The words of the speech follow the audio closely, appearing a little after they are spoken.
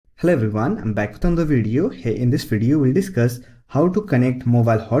Hello everyone, I'm back with another video. Hey, in this video we'll discuss how to connect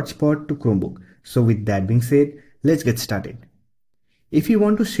mobile hotspot to Chromebook. So with that being said, let's get started. If you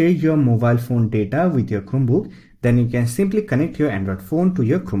want to share your mobile phone data with your Chromebook, then you can simply connect your Android phone to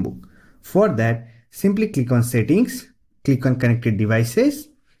your Chromebook. For that, simply click on settings, click on connected devices,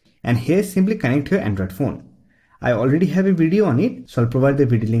 and here simply connect your Android phone. I already have a video on it, so I'll provide the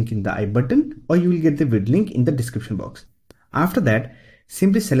video link in the I button, or you will get the video link in the description box. After that,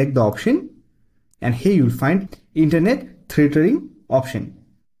 simply select the option, and here you will find Internet Threading option.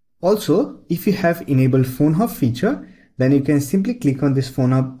 Also, if you have enabled phone hub feature, then you can simply click on this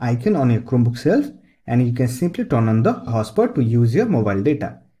phone hub icon on your Chromebook shelf, and you can simply turn on the hotspot to use your mobile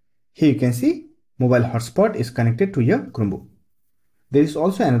data. Here you can see mobile hotspot is connected to your Chromebook. There is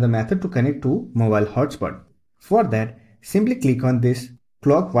also another method to connect to mobile hotspot. For that, simply click on this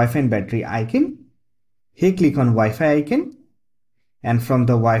clock, Wi-Fi and battery icon. Here click on Wi-Fi icon, and from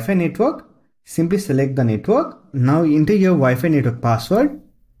the Wi-Fi network, simply select the network. Now enter your Wi-Fi network password,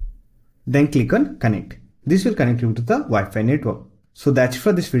 then click on connect. This will connect you to the Wi-Fi network. So that's it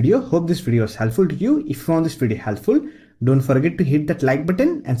for this video. Hope this video was helpful to you. If you found this video helpful, don't forget to hit that like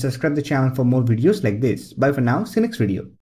button and subscribe the channel for more videos like this. Bye for now. See you next video.